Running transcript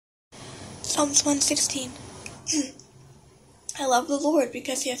Psalms 116. I love the Lord,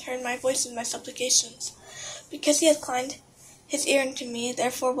 because he hath heard my voice and my supplications. Because he hath inclined his ear unto me,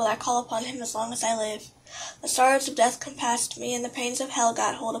 therefore will I call upon him as long as I live. The sorrows of death compassed me, and the pains of hell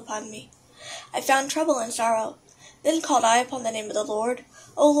got hold upon me. I found trouble and sorrow. Then called I upon the name of the Lord.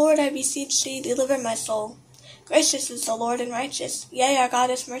 O Lord, I beseech thee, deliver my soul. Gracious is the Lord and righteous, yea, our God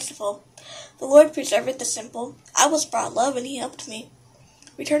is merciful. The Lord preserveth the simple. I was brought low, and he helped me.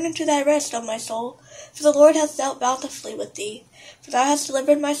 Return unto thy rest, O my soul, for the Lord hath dealt bountifully with thee. For thou hast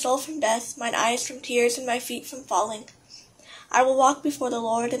delivered my soul from death, mine eyes from tears, and my feet from falling. I will walk before the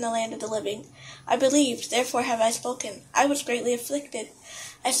Lord in the land of the living. I believed, therefore have I spoken. I was greatly afflicted.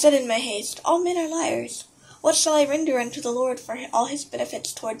 I said in my haste, All men are liars. What shall I render unto the Lord for all his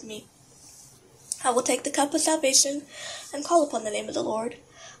benefits toward me? I will take the cup of salvation, and call upon the name of the Lord.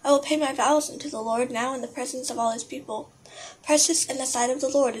 I will pay my vows unto the Lord now in the presence of all his people. Precious in the sight of the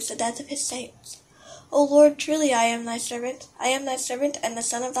Lord is the death of his saints. O Lord, truly I am thy servant and the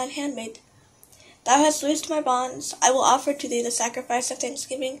son of thine handmaid. Thou hast loosed my bonds. I will offer to thee the sacrifice of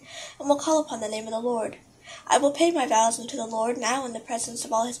thanksgiving, and will call upon the name of the Lord. I will pay my vows unto the Lord now in the presence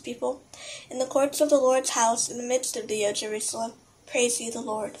of all his people, in the courts of the Lord's house, in the midst of thee, O Jerusalem. Praise ye the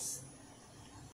Lord.